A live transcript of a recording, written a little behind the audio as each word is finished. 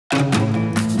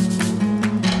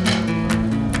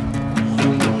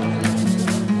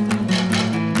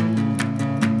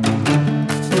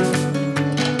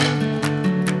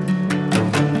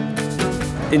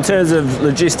In terms of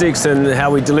logistics and how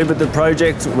we delivered the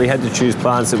project, we had to choose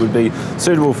plants that would be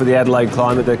suitable for the Adelaide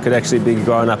climate, that could actually be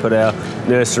grown up at our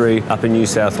nursery up in New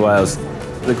South Wales.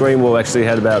 The green wall actually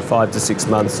had about 5 to 6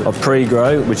 months of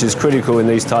pre-grow, which is critical in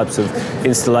these types of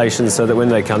installations so that when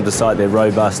they come to site they're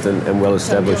robust and well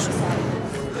established.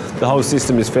 The whole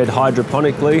system is fed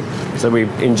hydroponically, so we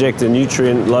inject a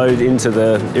nutrient load into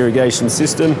the irrigation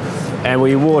system and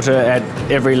we water at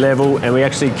every level, and we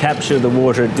actually capture the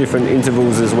water at different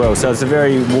intervals as well. So it's a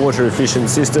very water efficient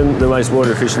system, the most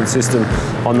water efficient system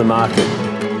on the market.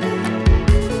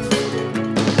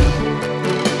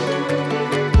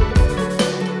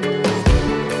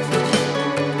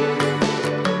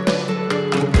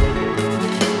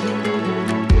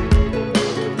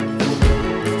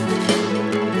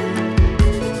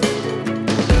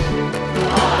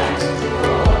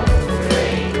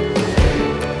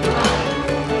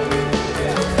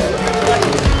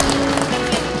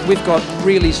 We've got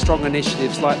really strong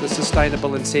initiatives like the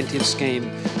Sustainable Incentive Scheme,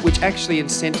 which actually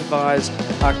incentivise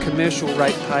our commercial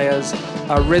ratepayers,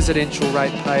 our residential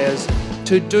ratepayers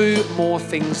to do more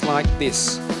things like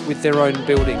this with their own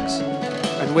buildings.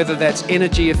 And whether that's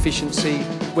energy efficiency,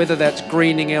 whether that's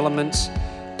greening elements,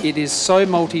 it is so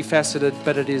multifaceted,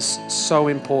 but it is so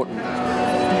important.